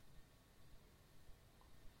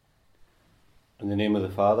In the name of the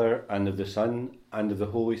Father, and of the Son, and of the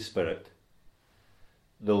Holy Spirit.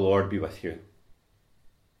 The Lord be with you.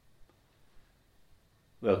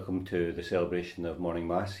 Welcome to the celebration of Morning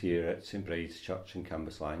Mass here at St Bride's Church in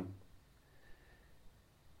Cambuslang.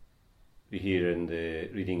 We hear in the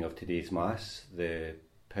reading of today's Mass the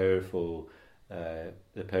power of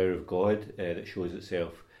God that shows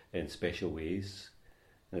itself in special ways.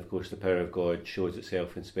 And of course the power of God shows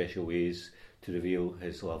itself in special ways to reveal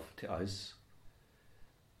his love to us.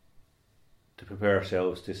 To prepare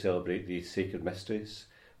ourselves to celebrate these sacred mysteries,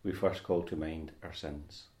 we first call to mind our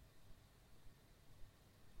sins.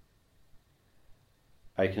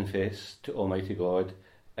 I confess to Almighty God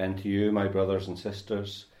and to you, my brothers and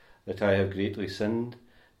sisters, that I have greatly sinned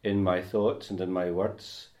in my thoughts and in my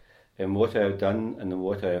words, in what I have done and in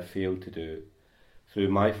what I have failed to do, through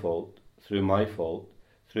my fault, through my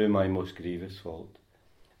most grievous fault.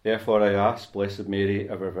 Therefore I ask Blessed Mary,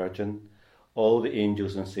 ever Virgin, all the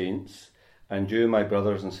angels and saints, and you, my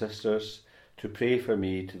brothers and sisters, to pray for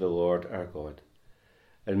me to the Lord our God.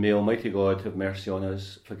 And may Almighty God have mercy on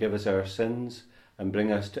us, forgive us our sins, and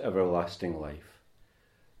bring us to everlasting life.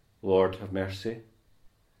 Lord, have mercy.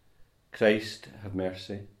 Christ, have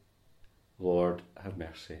mercy. Lord, have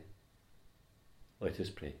mercy. Let us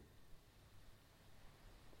pray.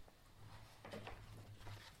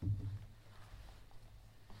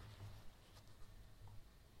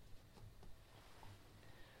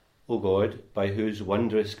 O God, by whose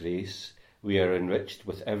wondrous grace we are enriched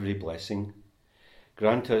with every blessing,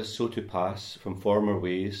 grant us so to pass from former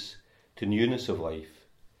ways to newness of life,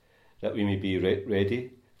 that we may be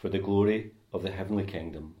ready for the glory of the heavenly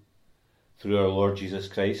kingdom. Through our Lord Jesus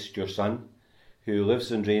Christ, your Son, who lives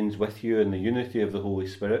and reigns with you in the unity of the Holy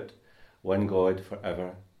Spirit, one God, for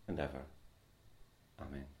ever and ever.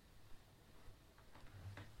 Amen.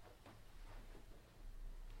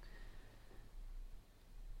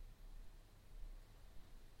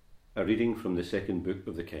 A reading from the second book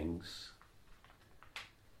of the Kings.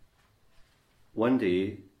 One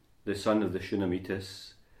day the son of the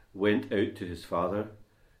Shunammitites went out to his father,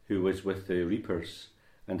 who was with the reapers,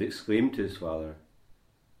 and exclaimed to his father,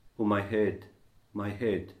 "O my head, my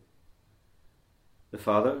head!" The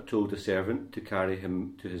father told the servant to carry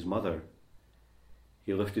him to his mother.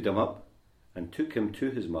 He lifted him up and took him to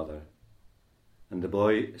his mother, and the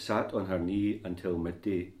boy sat on her knee until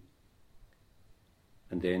midday.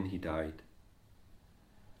 And then he died.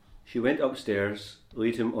 She went upstairs,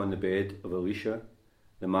 laid him on the bed of Elisha,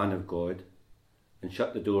 the man of God, and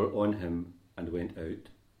shut the door on him and went out.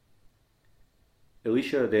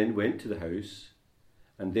 Elisha then went to the house,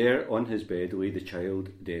 and there on his bed lay the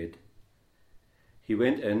child dead. He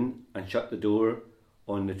went in and shut the door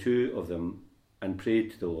on the two of them and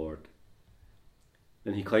prayed to the Lord.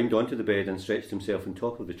 Then he climbed onto the bed and stretched himself on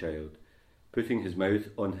top of the child, putting his mouth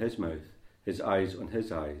on his mouth, his eyes on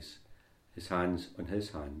his eyes, his hands on his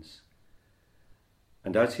hands.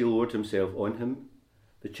 And as he lowered himself on him,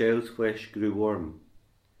 the child's flesh grew warm.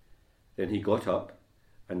 Then he got up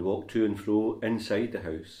and walked to and fro inside the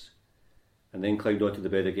house, and then climbed onto the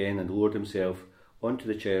bed again and lowered himself onto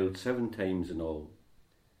the child 7 times in all.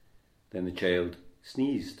 Then the child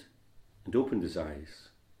sneezed and opened his eyes.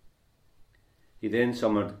 He then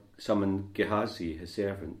summoned Gehazi, his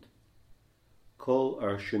servant. "Call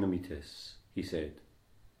our Shunammitess," he said,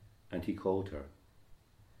 and he called her.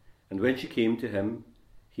 And when she came to him,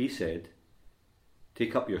 he said,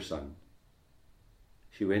 "Take up your son."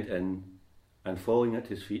 She went in, and falling at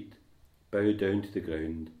his feet, bowed down to the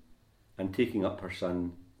ground, and taking up her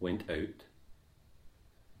son, went out.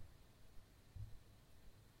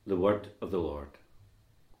 The word of the Lord.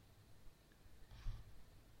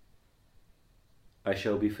 I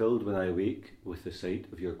shall be filled when I wake with the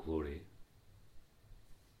sight of your glory.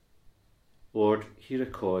 Lord, hear a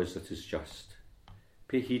cause that is just.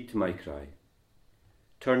 Pay heed to my cry.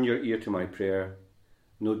 Turn your ear to my prayer.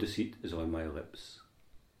 No deceit is on my lips.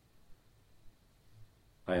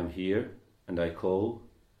 I am here, and I call,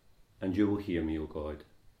 and you will hear me, O God.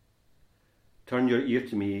 Turn your ear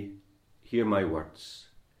to me, hear my words.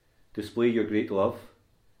 Display your great love,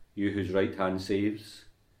 you whose right hand saves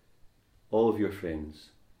all of your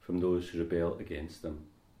friends from those who rebel against them.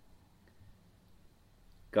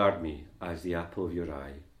 Guard me as the apple of your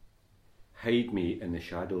eye. Hide me in the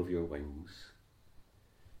shadow of your wings.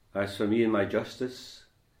 As for me and my justice,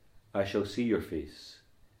 I shall see your face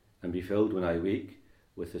and be filled when I wake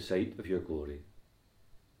with the sight of your glory.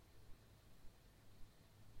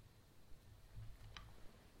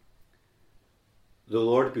 The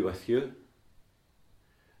Lord be with you.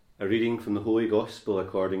 A reading from the Holy Gospel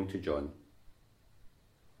according to John.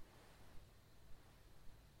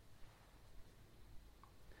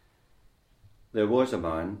 There was a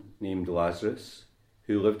man named Lazarus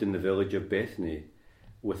who lived in the village of Bethany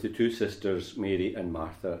with the two sisters Mary and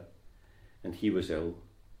Martha, and he was ill.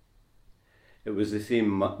 It was the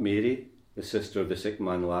same Mary, the sister of the sick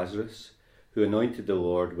man Lazarus, who anointed the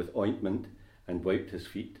Lord with ointment and wiped his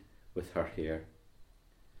feet with her hair.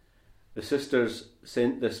 The sisters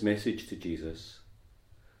sent this message to Jesus: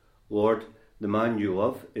 "Lord, the man you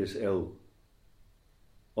love is ill."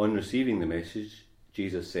 On receiving the message,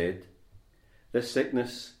 Jesus said, "This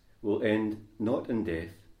sickness will end not in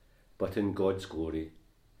death, but in God's glory,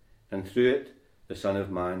 and through it the Son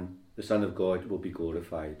of God, will be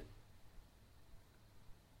glorified."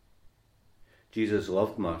 Jesus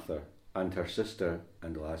loved Martha and her sister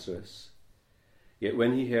and Lazarus. Yet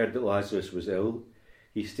when he heard that Lazarus was ill,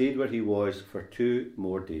 he stayed where he was for 2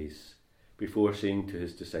 more days before saying to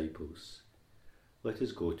his disciples, "Let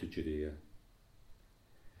us go to Judea."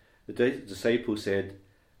 The disciples said,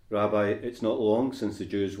 "Rabbi, it's not long since the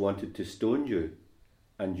Jews wanted to stone you,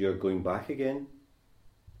 and you're going back again?"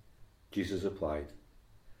 Jesus replied,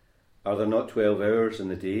 "Are there not 12 hours in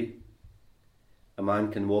the day? A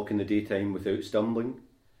man can walk in the daytime without stumbling,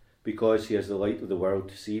 because he has the light of the world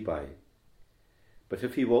to see by. But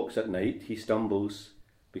if he walks at night, he stumbles,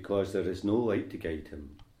 because there is no light to guide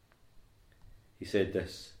him." He said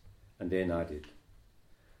this, and then added,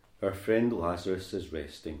 "Our friend Lazarus is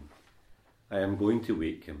resting. I am going to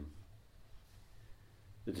wake him."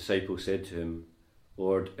 The disciples said to him,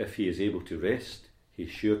 "Lord, if he is able to rest, he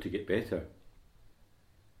is sure to get better."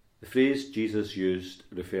 The phrase Jesus used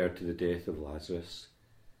referred to the death of Lazarus,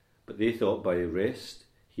 but they thought by rest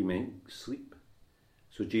he meant sleep,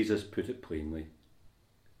 so Jesus put it plainly: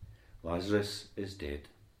 "Lazarus is dead,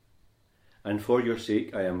 and for your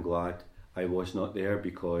sake I am glad I was not there,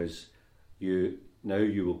 because you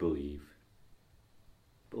will believe.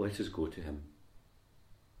 But let us go to him."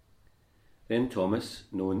 Then Thomas,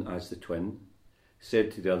 known as the twin,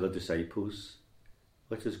 said to the other disciples,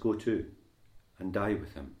 "Let us go too, and die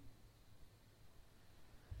with him."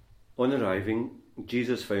 On arriving,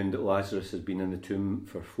 Jesus found that Lazarus had been in the tomb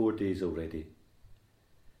for 4 days already.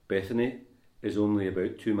 Bethany is only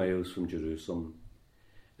about 2 miles from Jerusalem,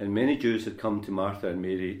 and many Jews had come to Martha and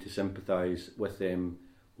Mary to sympathise with them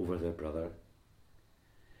over their brother.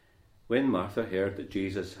 When Martha heard that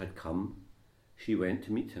Jesus had come, she went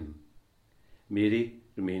to meet him. Mary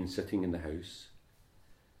remained sitting in the house.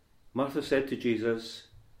 Martha said to Jesus,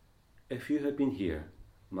 "If you had been here,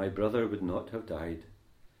 my brother would not have died.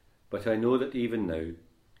 But I know that even now,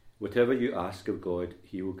 whatever you ask of God,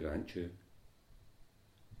 he will grant you."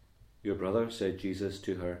 "Your brother," said Jesus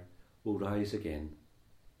to her, "will rise again."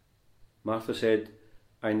 Martha said,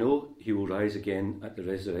 "I know he will rise again at the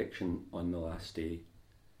resurrection on the last day."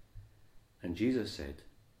 And Jesus said,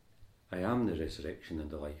 "I am the resurrection and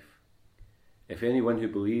the life. If anyone who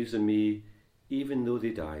believes in me, even though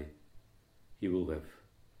they die, he will live.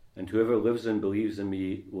 And whoever lives and believes in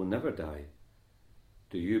me will never die.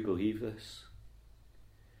 Do you believe this?"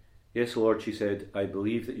 "Yes, Lord," she said, "I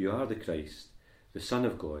believe that you are the Christ, the Son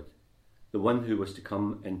of God, the one who was to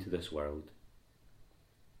come into this world."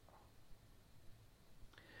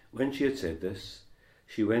 When she had said this,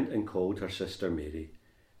 she went and called her sister Mary,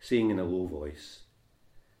 saying in a low voice,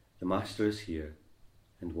 "The Master is here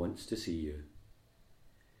and wants to see you."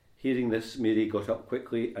 Hearing this, Mary got up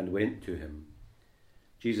quickly and went to him.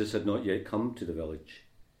 Jesus had not yet come to the village.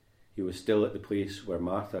 He was still at the place where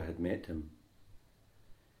Martha had met him.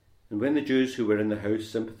 And when the Jews who were in the house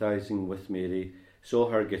sympathising with Mary saw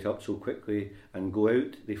her get up so quickly and go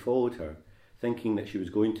out, they followed her, thinking that she was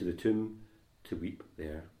going to the tomb to weep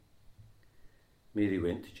there. Mary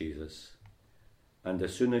went to Jesus, and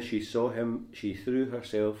as soon as she saw him, she threw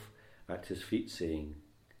herself at his feet, saying,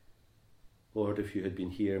 "Lord, if you had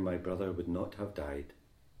been here, my brother would not have died."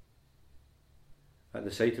 At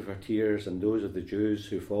the sight of her tears and those of the Jews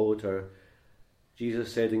who followed her,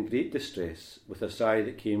 Jesus said in great distress, with a sigh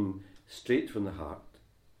that came straight from the heart,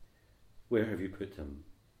 "Where have you put him?"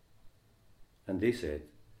 And they said,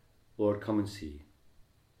 "Lord, come and see."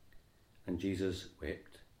 And Jesus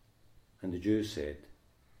wept. And the Jews said,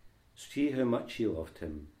 "See how much he loved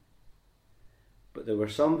him." But there were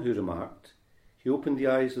some who remarked, "He opened the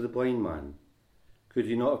eyes of the blind man. Could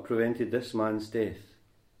he not have prevented this man's death?"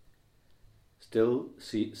 Still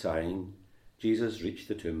sighing, Jesus reached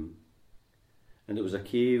the tomb, and it was a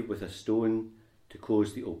cave with a stone to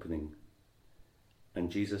close the opening.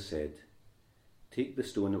 And Jesus said, "Take the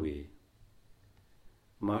stone away."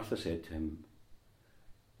 Martha said to him,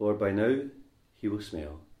 "Lord, by now he will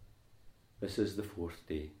smell. This is the 4th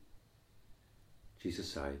day." Jesus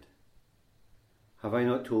sighed. "Have I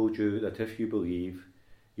not told you that if you believe,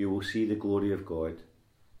 you will see the glory of God."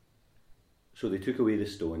 So they took away the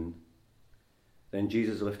stone. Then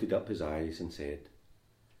Jesus lifted up his eyes and said,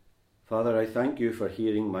 "Father, I thank you for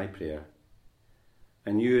hearing my prayer.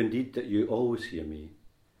 I knew indeed that you always hear me,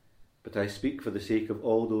 but I speak for the sake of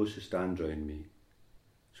all those who stand round me,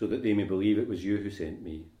 so that they may believe it was you who sent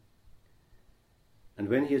me." And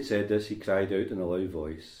when he had said this, he cried out in a loud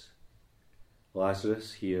voice,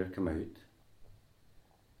 "Lazarus, here, come out."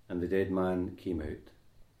 And the dead man came out,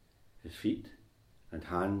 his feet and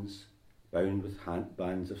hands bound with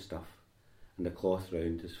bands of stuff, and a cloth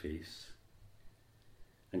round his face.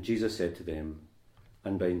 And Jesus said to them,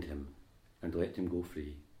 "Unbind him, and let him go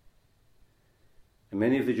free." And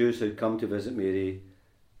many of the Jews who had come to visit Mary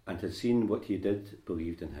and had seen what he did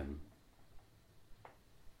believed in him.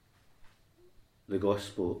 The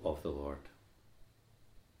Gospel of the Lord.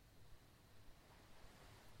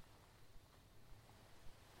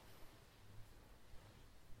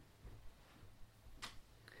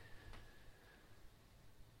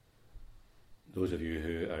 Those of you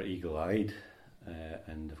who are eagle-eyed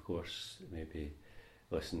and of course maybe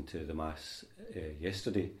listened to the Mass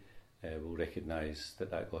yesterday will recognise that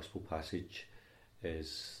that Gospel passage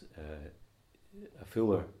is a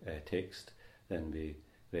fuller text than we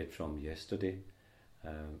read from yesterday.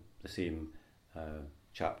 The same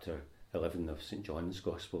chapter 11 of St John's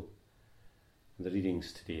Gospel. And the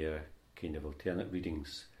readings today are kind of alternate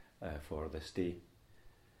readings for this day.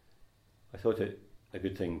 I thought it a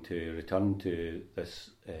good thing to return to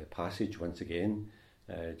this passage once again,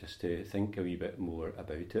 just to think a wee bit more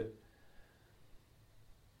about it.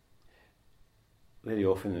 Very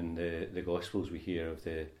often in the Gospels we hear of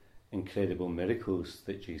the incredible miracles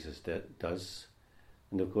that Jesus does,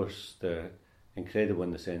 and of course they're incredible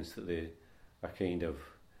in the sense that they are kind of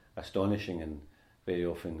astonishing and very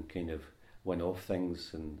often kind of one-off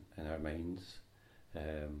things in our minds.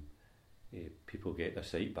 People get their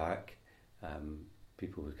sight back.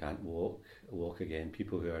 People who can't walk again.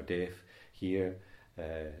 People who are deaf hear.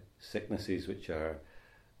 Sicknesses which are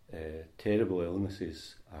terrible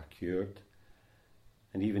illnesses are cured.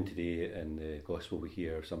 And even today in the Gospel we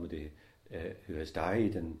hear of somebody who has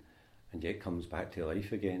died and yet comes back to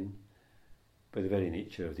life again. By the very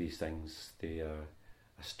nature of these things, they are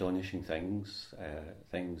astonishing things,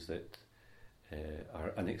 things that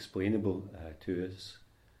are unexplainable to us.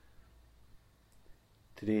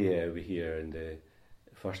 Today we hear in the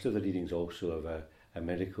first of the readings also of a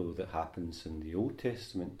miracle that happens in the Old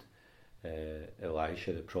Testament.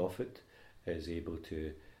 Elisha the prophet is able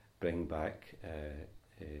to bring back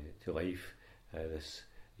to life this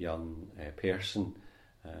young person,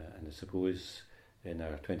 and I suppose in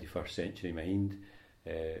our 21st century mind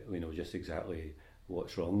we know just exactly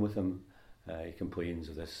what's wrong with him. He complains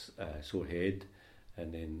of this sore head,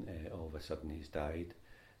 and then all of a sudden he's died.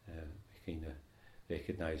 We kind of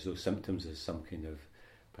recognise those symptoms as some kind of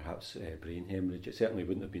perhaps brain hemorrhage. It certainly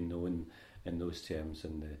wouldn't have been known in those terms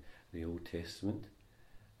in the Old Testament.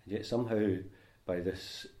 And yet somehow by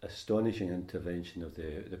this astonishing intervention of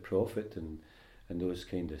the prophet and those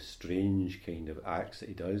kind of strange kind of acts that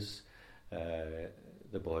he does,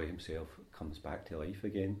 the boy himself comes back to life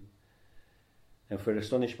again. And if we're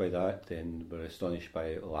astonished by that, then we're astonished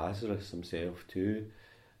by Lazarus himself too.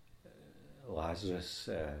 Lazarus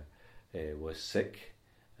was sick,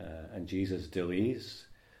 and Jesus delays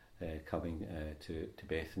coming to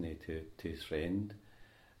Bethany to his friend,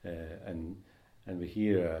 and we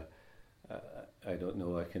hear I don't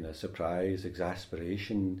know, a kind of surprise,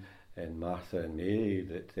 exasperation in Martha and Mary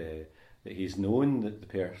that he's known that the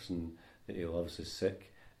person that he loves is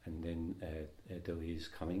sick, and then delays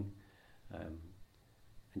coming.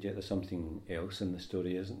 And yet there's something else in the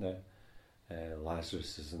story, isn't there?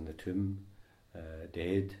 Lazarus is in the tomb,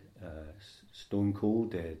 dead, stone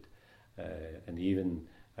cold dead, and even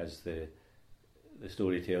as the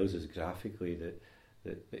story tells us graphically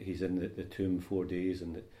that he's in the tomb 4 days,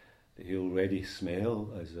 and that he already smell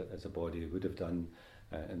as a body would have done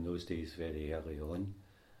in those days very early on.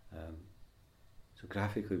 So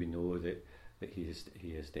graphically we know that he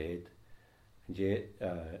is dead, and yet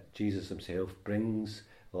Jesus himself brings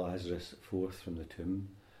Lazarus forth from the tomb,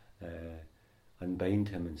 unbind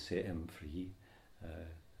him and set him free.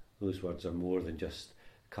 Those words are more than just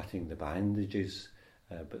cutting the bandages,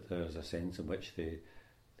 but there's a sense in which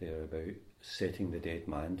they're about setting the dead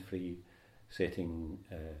man free, setting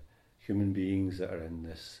human beings that are in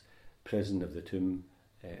this prison of the tomb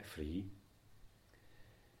free.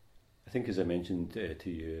 I think, as I mentioned to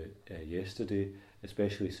you yesterday,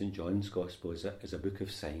 especially St John's Gospel is a book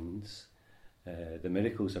of signs. The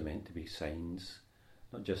miracles are meant to be signs,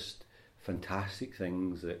 not just fantastic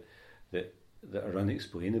things that that are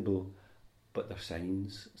unexplainable, but they're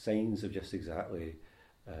signs of just exactly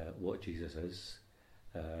what Jesus is,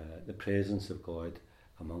 the presence of God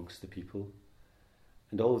amongst the people.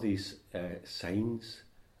 And all these signs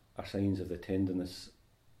are signs of the tenderness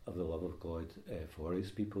of the love of God for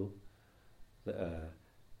his people, that a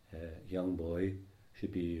young boy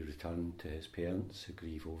should be returned to his parents who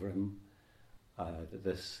grieve over him, that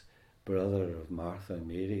this brother of Martha and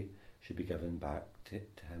Mary should be given back to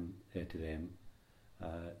him, to them.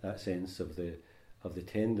 That sense of the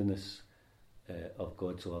tenderness of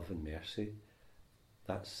God's love and mercy,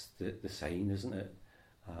 that's the sign, isn't it?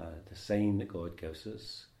 The sign that God gives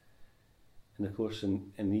us. And of course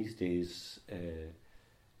in these days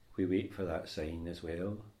we wait for that sign as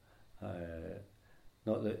well.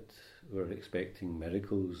 Not that we're expecting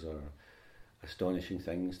miracles or astonishing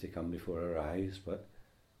things to come before our eyes, but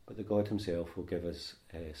that God himself will give us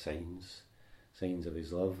signs of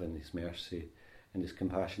his love and his mercy and his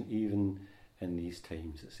compassion, even in these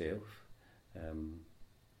times itself. And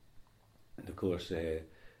of course the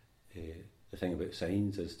thing about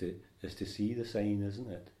signs is to see the sign, isn't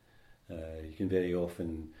it? You can very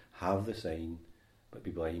often have the sign but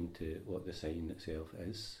be blind to what the sign itself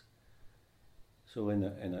is. So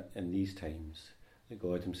in these times, that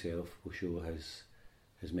God himself will show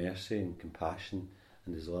his mercy and compassion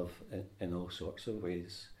and his love in all sorts of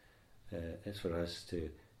ways. It's for us to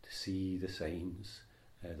see the signs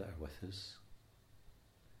that are with us.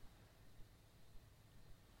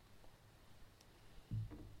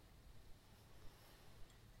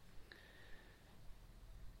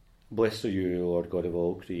 Blessed are you, Lord God of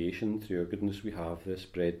all creation. Through your goodness we have this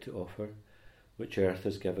bread to offer, which earth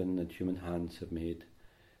has given and human hands have made.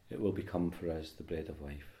 It will become for us the bread of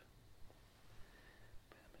life.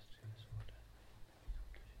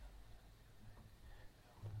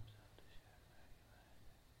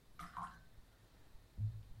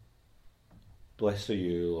 Blessed are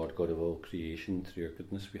you, Lord God of all creation. Through your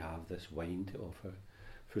goodness we have this wine to offer,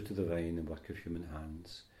 fruit of the vine and work of human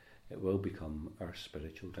hands. It will become our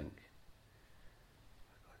spiritual drink.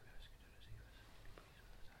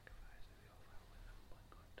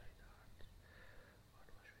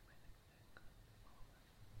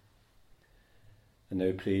 And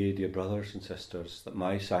now pray, dear brothers and sisters, that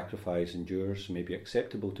my sacrifice and yours may be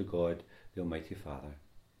acceptable to God, the Almighty Father.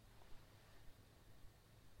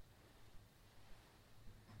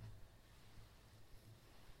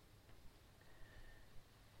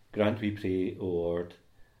 Grant, we pray, O Lord,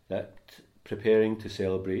 that preparing to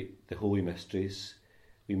celebrate the holy mysteries,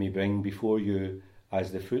 we may bring before you,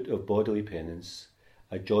 as the fruit of bodily penance,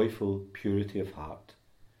 a joyful purity of heart.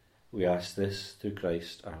 We ask this through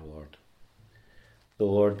Christ our Lord. The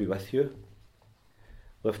Lord be with you.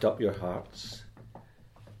 Lift up your hearts.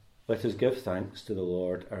 Let us give thanks to the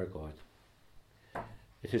Lord our God.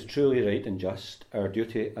 It is truly right and just, our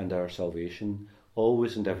duty and our salvation,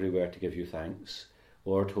 always and everywhere to give you thanks,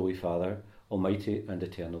 Lord, Holy Father, Almighty and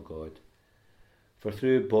eternal God. For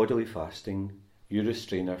through bodily fasting you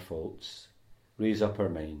restrain our faults, raise up our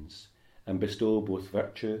minds, and bestow both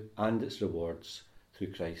virtue and its rewards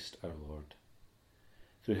through Christ our Lord.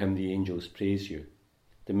 Through him the angels praise you,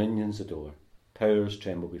 dominions adore, powers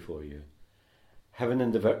tremble before you. Heaven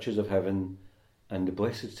and the virtues of heaven and the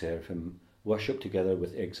blessed seraphim worship together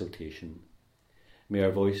with exultation. May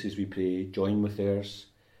our voices, we pray, join with theirs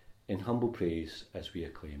in humble praise as we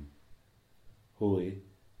acclaim. Holy,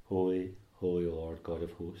 holy, holy Lord God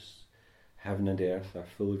of hosts, heaven and earth are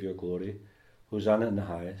full of your glory. Hosanna in the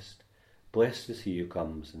highest. Blessed is he who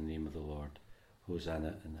comes in the name of the Lord.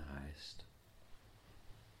 Hosanna in the highest.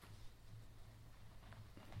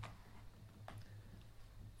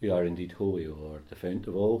 We are indeed holy, O Lord, the fount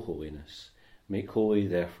of all holiness. Make holy,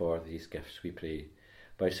 therefore, these gifts, we pray,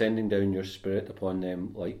 by sending down your Spirit upon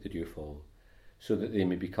them like the dewfall, so that they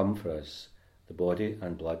may become for us the body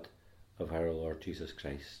and blood of our Lord Jesus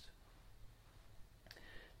Christ.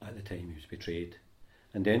 At the time he was betrayed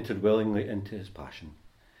and entered willingly into his passion,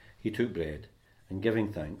 he took bread and,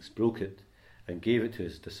 giving thanks, broke it and gave it to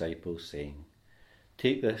his disciples, saying,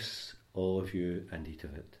 "Take this, all of you, and eat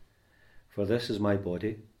of it, for this is my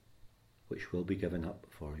body, which will be given up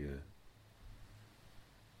for you."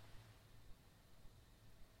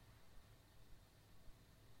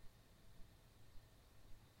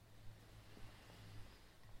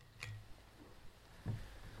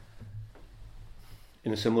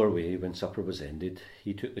 In a similar way, when supper was ended,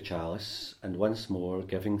 he took the chalice, and once more,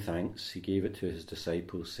 giving thanks, he gave it to his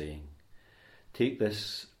disciples, saying, "Take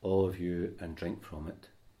this, all of you, and drink from it,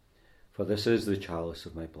 for this is the chalice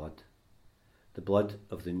of my blood, the blood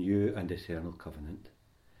of the new and eternal covenant,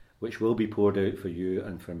 which will be poured out for you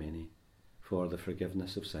and for many, for the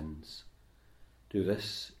forgiveness of sins. Do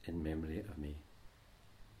this in memory of me.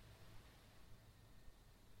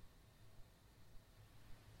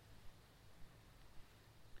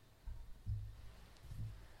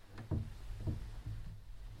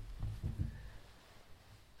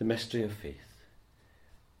 The mystery of faith.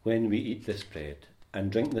 When we eat this bread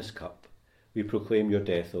and drink this cup, we proclaim your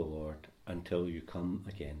death, O Lord, until you come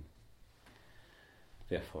again.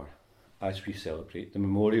 Therefore, as we celebrate the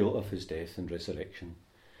memorial of his death and resurrection,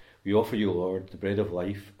 we offer you, Lord, the bread of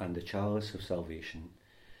life and the chalice of salvation,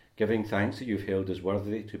 giving thanks that you've held us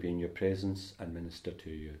worthy to be in your presence and minister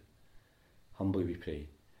to you. Humbly we pray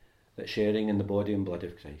that, sharing in the body and blood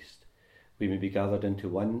of Christ, we may be gathered into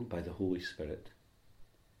one by the Holy Spirit.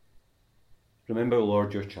 Remember,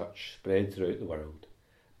 Lord, your church spread throughout the world.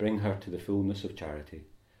 Bring her to the fullness of charity,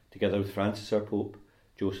 together with Francis our Pope,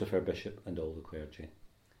 Joseph our Bishop, and all the clergy.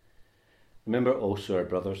 Remember also our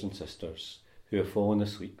brothers and sisters who have fallen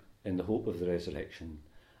asleep in the hope of the resurrection,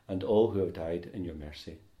 and all who have died in your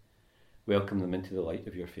mercy. Welcome them into the light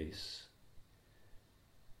of your face.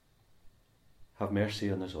 Have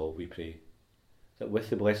mercy on us all, we pray, that with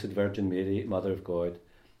the Blessed Virgin Mary, Mother of God,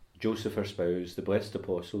 Joseph her spouse, the blessed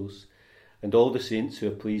apostles, and all the saints who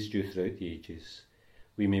have pleased you throughout the ages,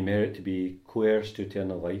 we may merit to be co-heirs to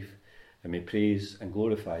eternal life, and may praise and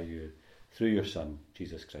glorify you through your Son,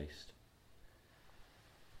 Jesus Christ.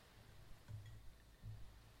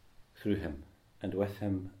 Through him, and with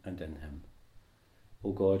him, and in him,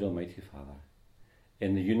 O God, Almighty Father,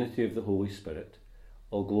 in the unity of the Holy Spirit,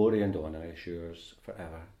 all glory and honour is yours for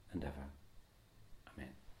ever and ever. Amen.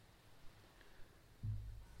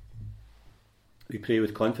 We pray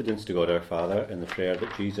with confidence to God our Father in the prayer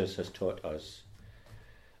that Jesus has taught us.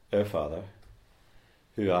 Our Father,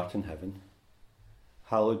 who art in heaven,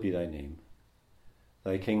 hallowed be thy name.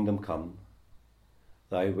 Thy kingdom come,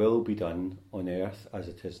 thy will be done on earth as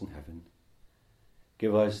it is in heaven.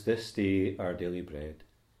 Give us this day our daily bread,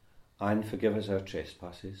 and forgive us our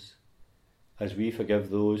trespasses, as we forgive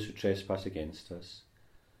those who trespass against us.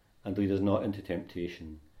 And lead us not into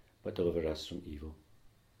temptation, but deliver us from evil.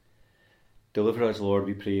 Deliver us, Lord,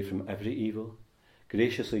 we pray, from every evil.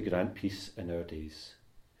 Graciously grant peace in our days,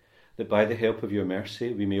 that by the help of your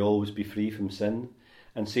mercy we may always be free from sin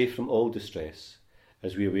and safe from all distress,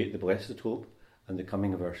 as we await the blessed hope and the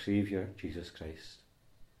coming of our Saviour, Jesus Christ.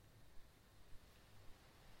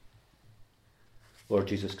 Lord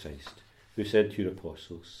Jesus Christ, who said to your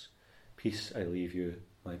apostles, "Peace I leave you,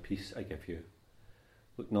 my peace I give you,"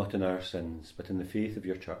 look not on our sins, but in the faith of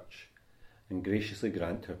your church, and graciously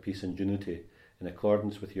grant her peace and unity in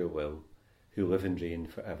accordance with your will, who live and reign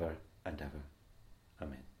for ever and ever.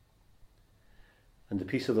 Amen. And the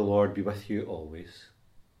peace of the Lord be with you always.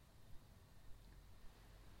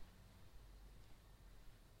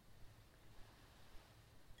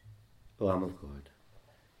 Lamb of God,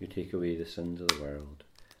 you take away the sins of the world,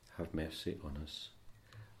 have mercy on us.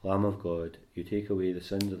 Lamb of God, you take away the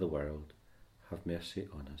sins of the world, have mercy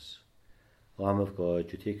on us. Lamb of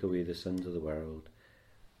God, you take away the sins of the world,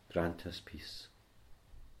 grant us peace.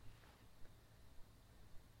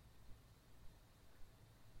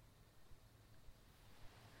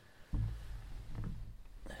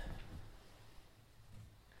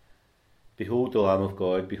 Behold the Lamb of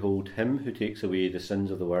God, behold him who takes away the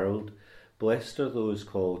sins of the world. Blessed are those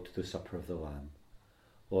called to the supper of the Lamb.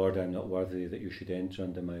 Lord, I am not worthy that you should enter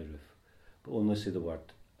under my roof, but only say the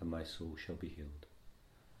word, and my soul shall be healed.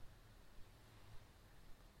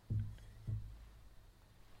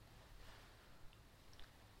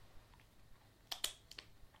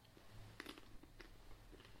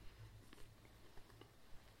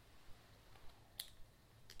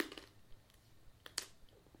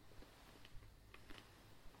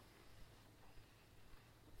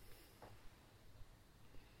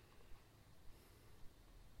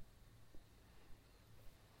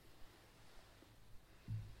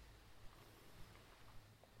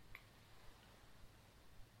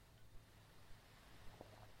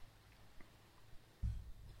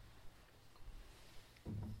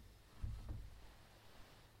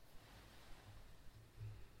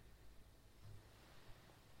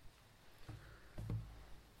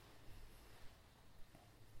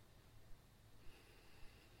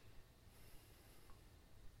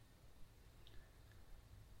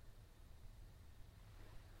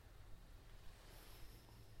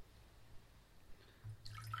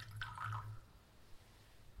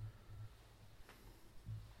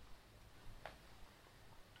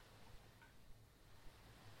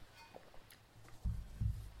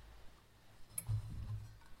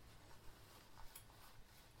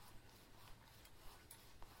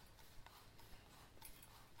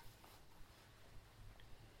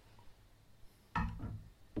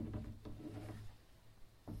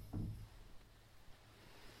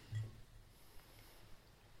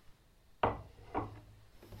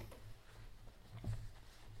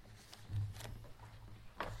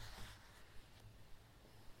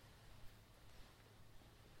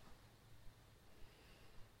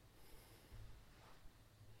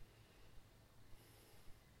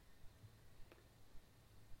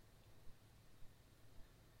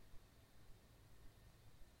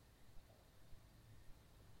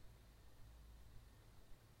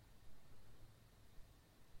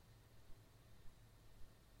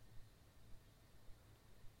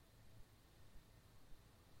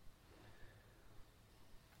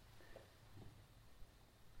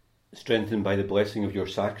 Strengthened by the blessing of your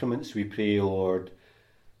sacraments, we pray, O Lord,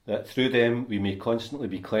 that through them we may constantly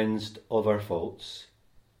be cleansed of our faults,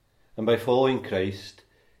 and by following Christ,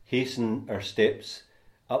 hasten our steps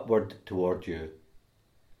upward toward you.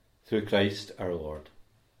 Through Christ our Lord.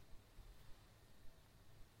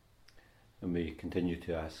 And we continue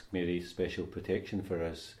to ask Mary's special protection for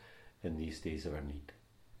us in these days of our need.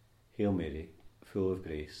 Hail Mary, full of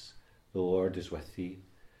grace, the Lord is with thee.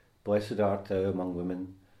 Blessed art thou among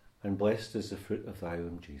women, and blessed is the fruit of thy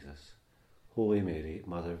womb, Jesus. Holy Mary,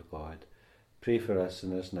 Mother of God, pray for us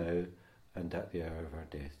sinners now and at the hour of our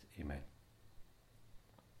death. Amen.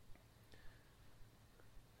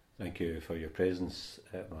 Thank you for your presence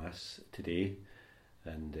at Mass today,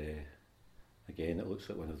 and again it looks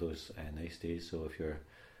like one of those nice days, so if you're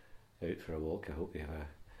out for a walk, I hope you have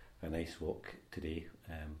a nice walk today.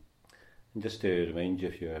 And just to remind you,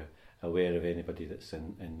 if you're aware of anybody that's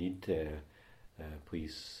in need,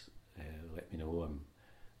 please let me know. I'm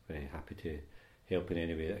very happy to help in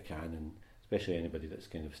any way that I can, and especially anybody that's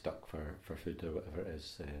kind of stuck for food or whatever it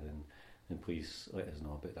is, then please let us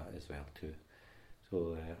know about that as well too.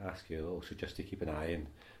 So I ask you also just to keep an eye on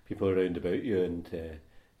people around about you and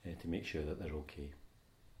to make sure that they're okay.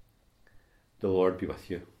 The Lord be with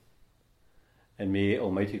you, and may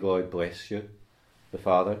Almighty God bless you, the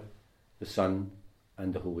Father, the Son,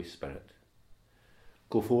 and the Holy Spirit.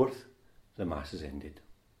 Go forth, the Mass is ended.